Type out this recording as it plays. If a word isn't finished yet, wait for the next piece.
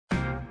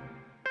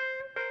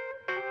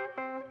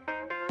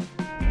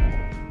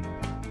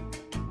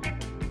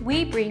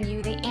we bring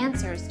you the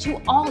answers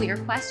to all your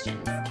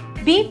questions.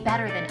 Be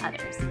better than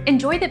others.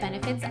 Enjoy the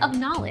benefits of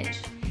knowledge.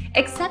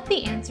 Accept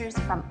the answers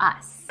from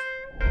us.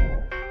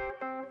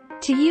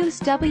 To use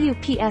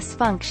WPS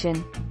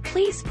function,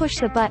 please push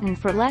the button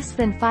for less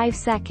than 5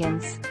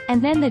 seconds,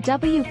 and then the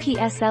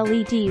WPS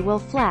LED will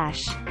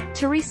flash.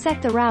 To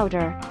reset the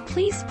router,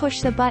 please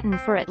push the button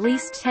for at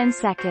least 10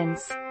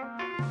 seconds.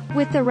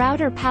 With the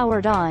router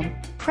powered on,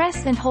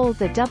 press and hold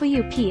the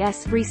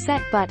WPS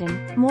reset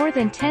button more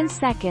than 10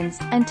 seconds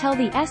until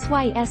the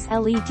SYS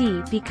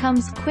LED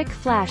becomes quick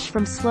flash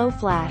from slow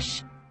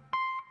flash.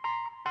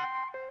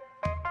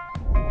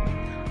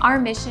 Our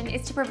mission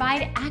is to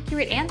provide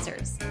accurate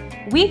answers.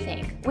 We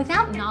think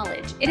without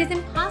knowledge, it is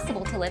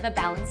impossible to live a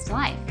balanced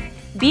life.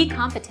 Be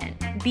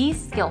competent, be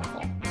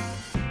skillful.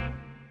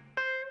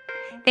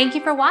 Thank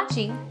you for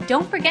watching.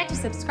 Don't forget to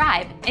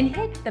subscribe and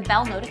hit the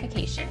bell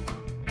notification.